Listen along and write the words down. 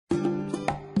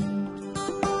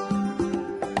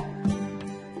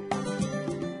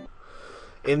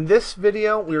in this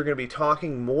video, we're going to be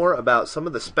talking more about some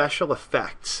of the special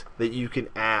effects that you can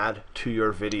add to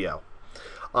your video.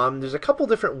 There's a couple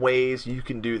different ways you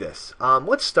can do this.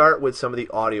 Let's start with some of the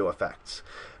audio effects.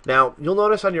 Now, you'll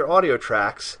notice on your audio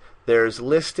tracks, there's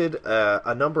listed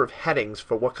a number of headings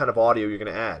for what kind of audio you're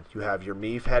going to add. You have your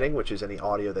Me heading, which is any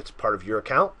audio that's part of your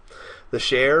account. The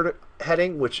Shared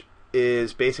heading, which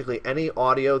is basically any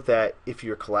audio that if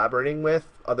you're collaborating with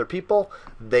other people,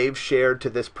 they've shared to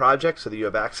this project so that you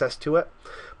have access to it.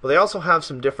 But they also have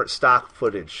some different stock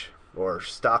footage or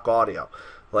stock audio,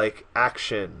 like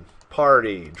action,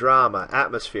 party, drama,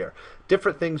 atmosphere,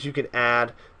 different things you can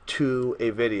add to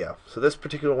a video. So this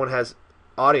particular one has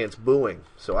audience booing,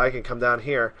 so I can come down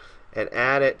here and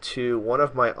add it to one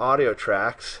of my audio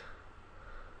tracks,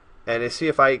 and you see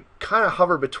if I kind of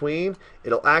hover between,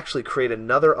 it'll actually create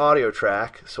another audio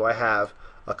track. So I have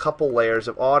a couple layers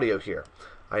of audio here.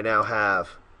 I now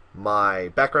have my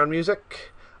background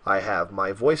music, I have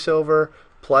my voiceover,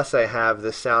 plus I have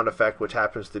this sound effect which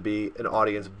happens to be an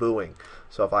audience booing.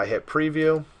 So if I hit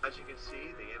preview, as you can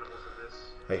see, the animals in this,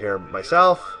 I hear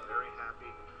myself, very happy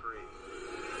and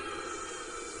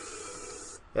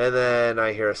free. And then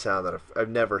I hear a sound that I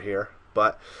never hear,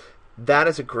 but that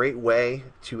is a great way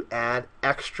to add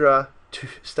extra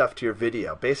stuff to your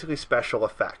video, basically special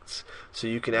effects. So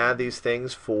you can add these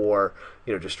things for,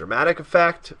 just dramatic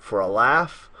effect, for a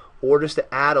laugh, or just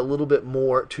to add a little bit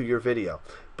more to your video.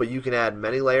 But you can add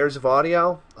many layers of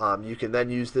audio. You can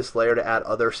then use this layer to add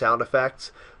other sound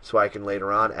effects, so I can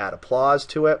later on add applause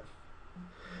to it.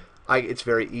 It's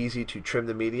very easy to trim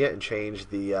the media and change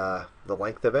the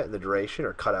length of it and the duration,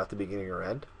 or cut out the beginning or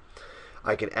end.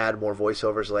 I can add more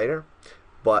voiceovers later,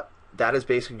 but that is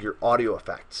basically your audio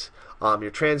effects.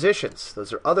 Your transitions,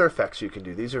 those are other effects you can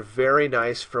do. These are very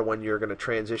nice for when you're going to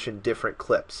transition different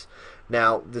clips.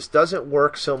 Now, this doesn't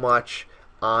work so much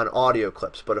on audio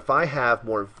clips, but if I have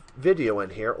more video in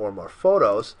here or more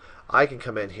photos, I can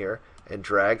come in here and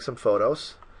drag some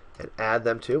photos and add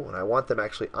them to, and I want them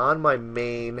actually on my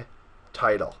main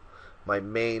title, my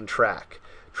main track.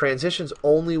 Transitions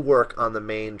only work on the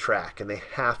main track, and they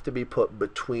have to be put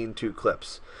between two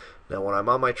clips. Now when I'm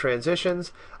on my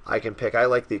transitions, I can pick, I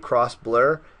like the cross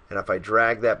blur, and if I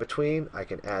drag that between, I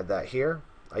can add that here.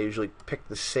 I usually pick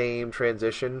the same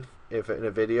transition if in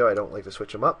a video. I don't like to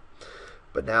switch them up.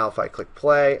 But now if I click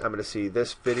play, I'm going to see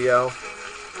this video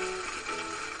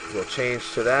will change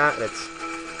to that, and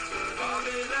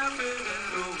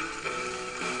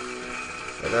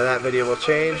then that video will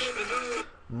change.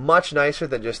 Much nicer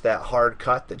than just that hard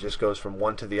cut that just goes from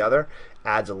one to the other.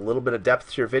 Adds a little bit of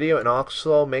depth to your video and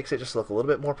also makes it just look a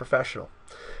little bit more professional.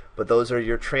 But those are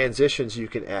your transitions you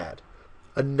can add.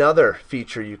 Another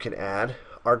feature you can add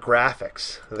are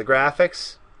graphics. The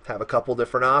graphics have a couple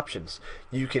different options.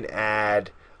 You can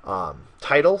add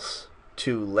titles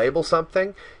to label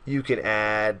something. You can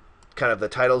add kind of the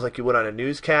titles like you would on a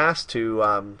newscast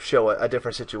to show a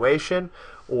different situation,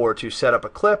 or to set up a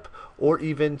clip, or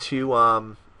even to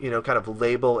kind of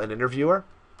label an interviewer.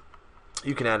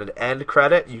 You can add an end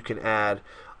credit. You can add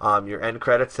your end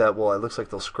credits that, well, it looks like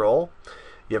they'll scroll.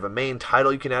 You have a main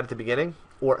title you can add at the beginning,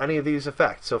 or any of these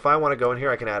effects. So if I want to go in here,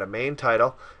 I can add a main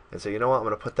title and say, you know what, I'm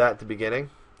going to put that at the beginning.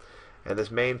 And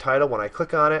this main title, when I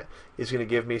click on it, is going to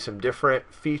give me some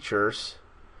different features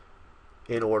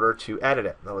in order to edit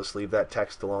it. I'll just leave that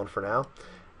text alone for now.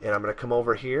 And I'm going to come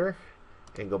over here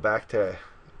and go back to,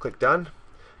 click done,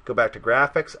 go back to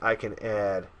graphics. I can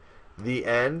add the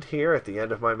end here at the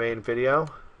end of my main video,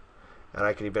 and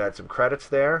I can even add some credits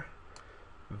there.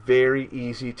 Very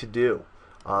easy to do.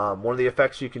 One of the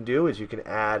effects you can do is you can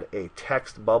add a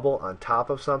text bubble on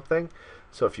top of something.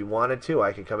 So if you wanted to,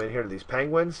 I can come in here to these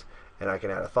penguins and I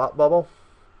can add a thought bubble.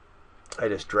 I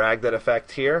just drag that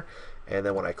effect here, and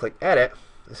then when I click edit,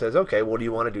 it says, okay, what do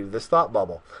you want to do to this thought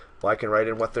bubble? Well, I can write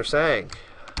in what they're saying.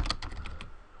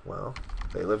 Well,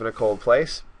 they live in a cold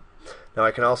place. Now I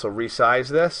can also resize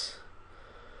this,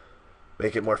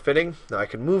 make it more fitting. Now I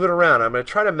can move it around. I'm going to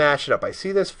try to match it up. I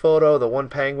see this photo, the one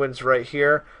penguin's right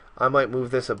here. I might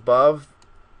move this above,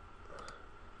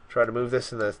 try to move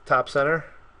this in the top center.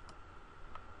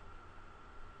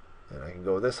 And I can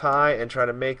go this high and try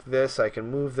to make this, I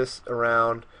can move this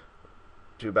around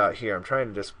to about here. I'm trying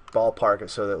to just ballpark it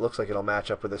so that it looks like it'll match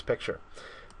up with this picture.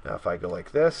 Now if I go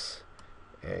like this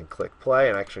and click play,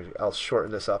 and actually I'll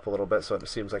shorten this up a little bit so it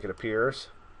seems like it appears.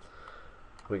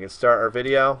 We can start our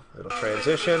video, it'll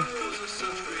transition.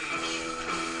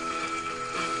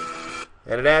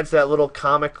 And it adds that little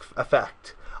comic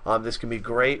effect. This can be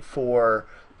great for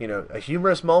a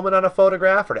humorous moment on a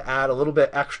photograph, or to add a little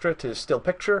bit extra to a still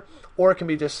picture, or it can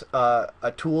be just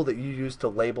a tool that you use to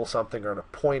label something or to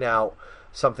point out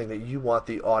something that you want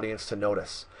the audience to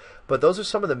notice. But those are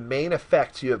some of the main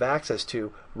effects you have access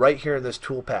to right here in this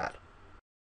toolpad.